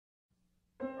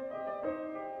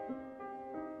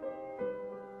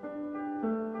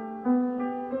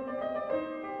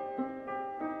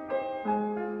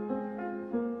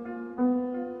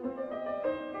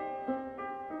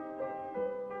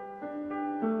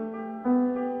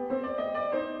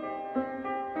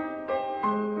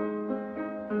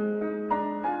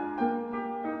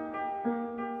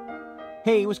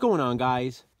Hey, what's going on,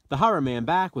 guys? The Horror Man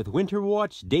back with Winter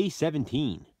Watch Day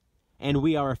 17. And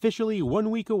we are officially 1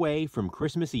 week away from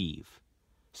Christmas Eve.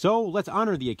 So let's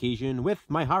honor the occasion with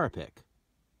my horror pick.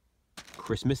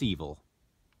 Christmas Evil.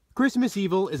 Christmas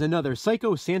Evil is another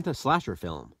Psycho Santa slasher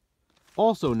film,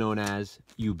 also known as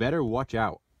You Better Watch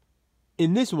Out.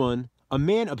 In this one, a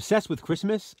man obsessed with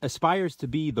Christmas aspires to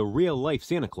be the real-life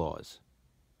Santa Claus.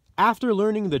 After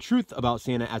learning the truth about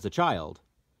Santa as a child,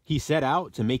 he set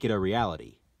out to make it a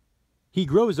reality. He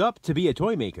grows up to be a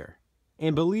toy maker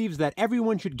and believes that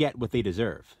everyone should get what they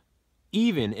deserve,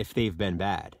 even if they've been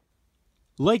bad.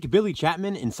 Like Billy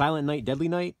Chapman in Silent Night, Deadly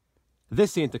Night,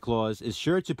 this Santa Claus is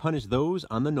sure to punish those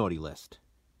on the naughty list.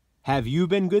 Have you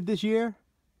been good this year?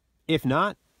 If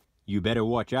not, you better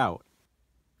watch out.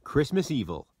 Christmas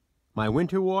Evil, my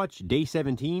Winter Watch Day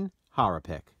 17 horror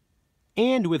pick.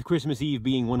 And with Christmas Eve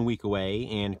being 1 week away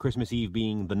and Christmas Eve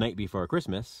being the night before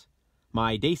Christmas,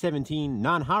 my Day 17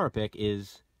 non-horror pick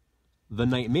is The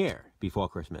Nightmare Before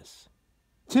Christmas.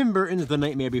 Tim Burton's The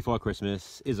Nightmare Before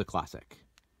Christmas is a classic.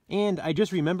 And I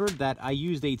just remembered that I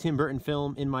used a Tim Burton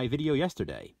film in my video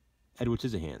yesterday, Edward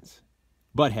Scissorhands.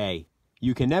 But hey,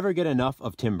 you can never get enough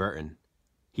of Tim Burton.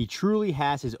 He truly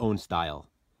has his own style.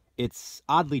 It's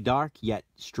oddly dark, yet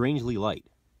strangely light,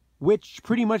 which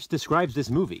pretty much describes this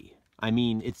movie. I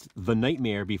mean, it's The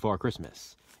Nightmare Before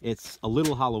Christmas. It's a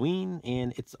little Halloween,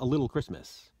 and it's a little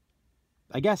Christmas.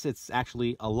 I guess it's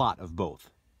actually a lot of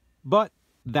both. But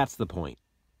that's the point.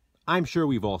 I'm sure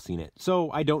we've all seen it,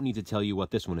 so I don't need to tell you what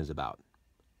this one is about.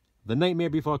 The Nightmare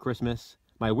Before Christmas,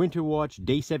 my Winter Watch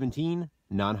Day 17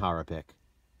 non-horror pick.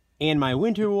 And my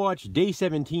Winter Watch Day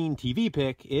 17 TV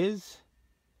pick is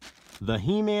the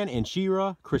He-Man and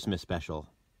She-Ra Christmas Special.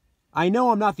 I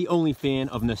know I'm not the only fan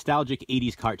of nostalgic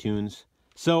 80s cartoons,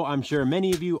 so I'm sure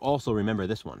many of you also remember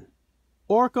this one.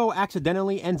 Orko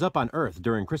accidentally ends up on Earth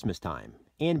during Christmas time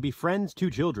and befriends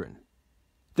two children.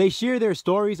 They share their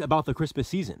stories about the Christmas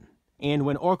season, and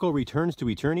when Orko returns to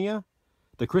Eternia,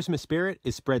 the Christmas spirit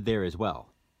is spread there as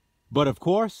well. But of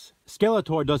course,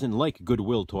 Skeletor doesn't like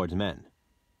goodwill towards men.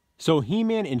 So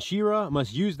He-Man and She-Ra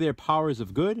must use their powers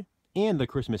of good and the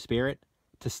Christmas spirit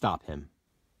to stop him.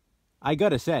 I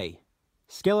gotta say,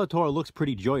 Skeletor looks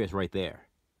pretty joyous right there.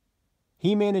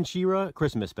 He-Man and She-Ra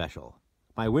Christmas Special,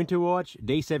 my Winter Watch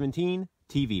Day 17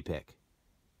 TV pick.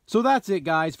 So that's it,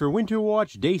 guys, for Winter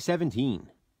Watch Day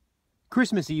 17.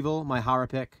 Christmas Evil, my horror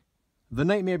pick. The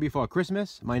Nightmare Before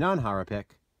Christmas, my non-horror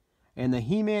pick. And the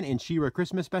He-Man and She-Ra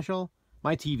Christmas Special,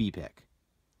 my TV pick.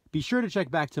 Be sure to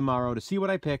check back tomorrow to see what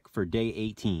I pick for Day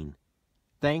 18.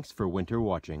 Thanks for winter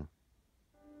watching.